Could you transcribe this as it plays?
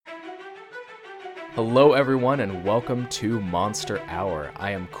Hello everyone and welcome to Monster Hour.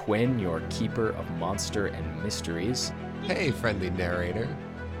 I am Quinn, your keeper of monster and mysteries. Hey, friendly narrator.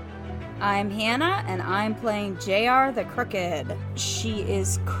 I'm Hannah, and I'm playing JR the Crooked. She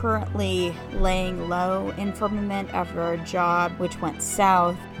is currently laying low in Firmament after a job which went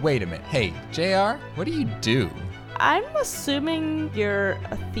south. Wait a minute. Hey, JR, what do you do? I'm assuming you're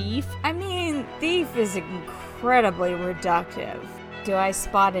a thief. I mean, thief is incredibly reductive. Do I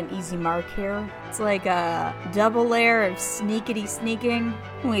spot an easy mark here? It's like a double layer of sneakity sneaking.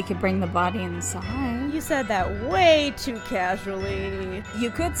 We could bring the body inside. You said that way too casually. You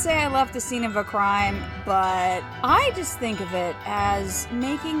could say I left the scene of a crime, but I just think of it as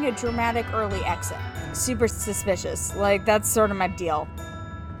making a dramatic early exit. Super suspicious. Like, that's sort of my deal.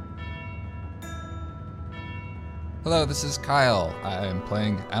 Hello, this is Kyle. I am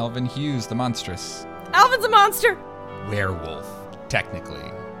playing Alvin Hughes, the monstrous. Alvin's a monster! Werewolf, technically.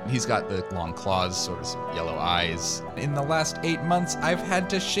 He's got the long claws, sort of some yellow eyes. In the last 8 months, I've had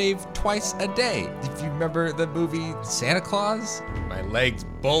to shave twice a day. If you remember the movie Santa Claus? My legs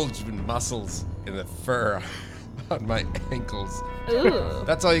bulge with muscles in the fur on my ankles. Ooh.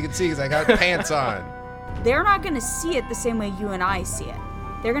 That's all you can see because I got pants on. They're not going to see it the same way you and I see it.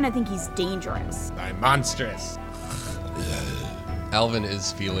 They're going to think he's dangerous. I'm monstrous. Alvin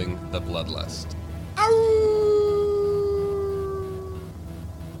is feeling the bloodlust.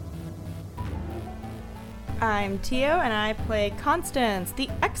 I'm Tio, and I play Constance, the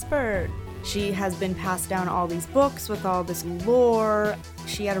expert. She has been passed down all these books with all this lore.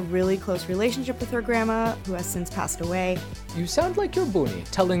 She had a really close relationship with her grandma, who has since passed away. You sound like your Booney,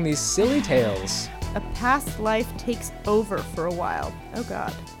 telling these silly tales. A past life takes over for a while. Oh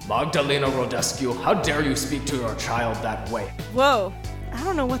god. Magdalena Rodescu, how dare you speak to your child that way? Whoa. I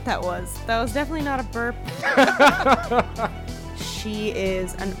don't know what that was. That was definitely not a burp. She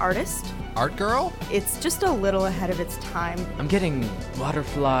is an artist. Art girl? It's just a little ahead of its time. I'm getting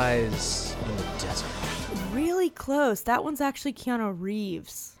butterflies in the desert. Really close. That one's actually Keanu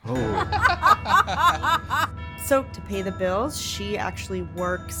Reeves. Oh. So to pay the bills, she actually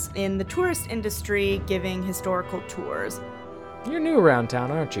works in the tourist industry, giving historical tours. You're new around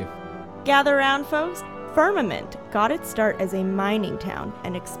town, aren't you? Gather round, folks. Firmament got its start as a mining town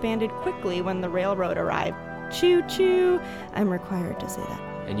and expanded quickly when the railroad arrived. Choo-choo. I'm required to say that.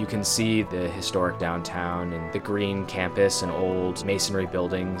 And you can see the historic downtown and the green campus and old masonry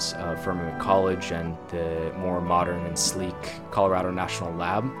buildings of Firmament College and the more modern and sleek Colorado National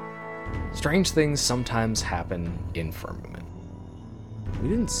Lab. Strange things sometimes happen in Firmament. We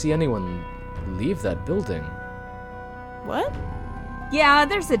didn't see anyone leave that building. What? Yeah,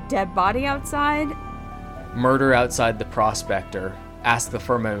 there's a dead body outside. Murder outside the Prospector. Ask the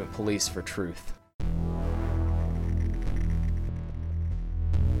Firmament police for truth.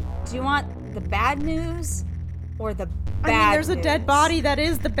 Do you want the bad news or the bad I mean, there's news? a dead body. That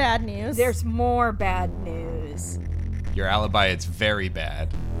is the bad news. There's more bad news. Your alibi is very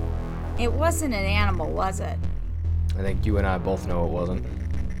bad. It wasn't an animal, was it? I think you and I both know it wasn't.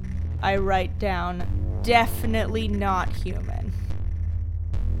 I write down, definitely not human.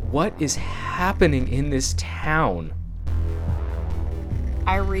 What is happening in this town?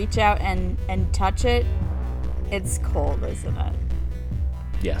 I reach out and touch it. It's cold, isn't it?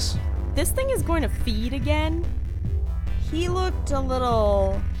 Yes. This thing is going to feed again? He looked a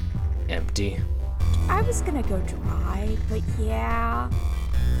little... Empty. I was gonna go dry, but yeah.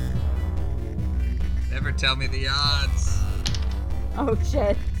 Never tell me the odds. Oh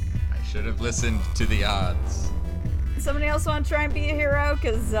shit. I should have listened to the odds. Somebody else want to try and be a hero?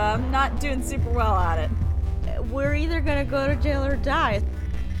 Because I'm not doing super well at it. We're either going to go to jail or die.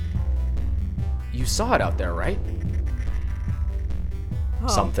 You saw it out there, right? Oh,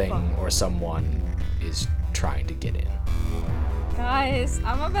 Something fuck. or someone is trying to get in. Guys,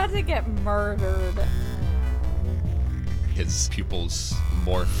 I'm about to get murdered. His pupils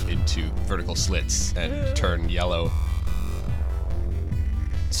morph into vertical slits and turn yellow.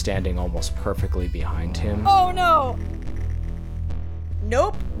 Standing almost perfectly behind him. Oh no!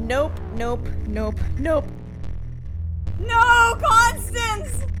 Nope, nope, nope, nope, nope. No,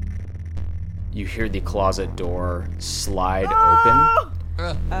 Constance! You hear the closet door slide Oh!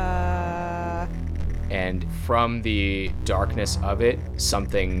 open, Uh, and from the darkness of it,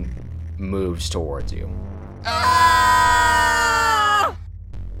 something moves towards you. Ah!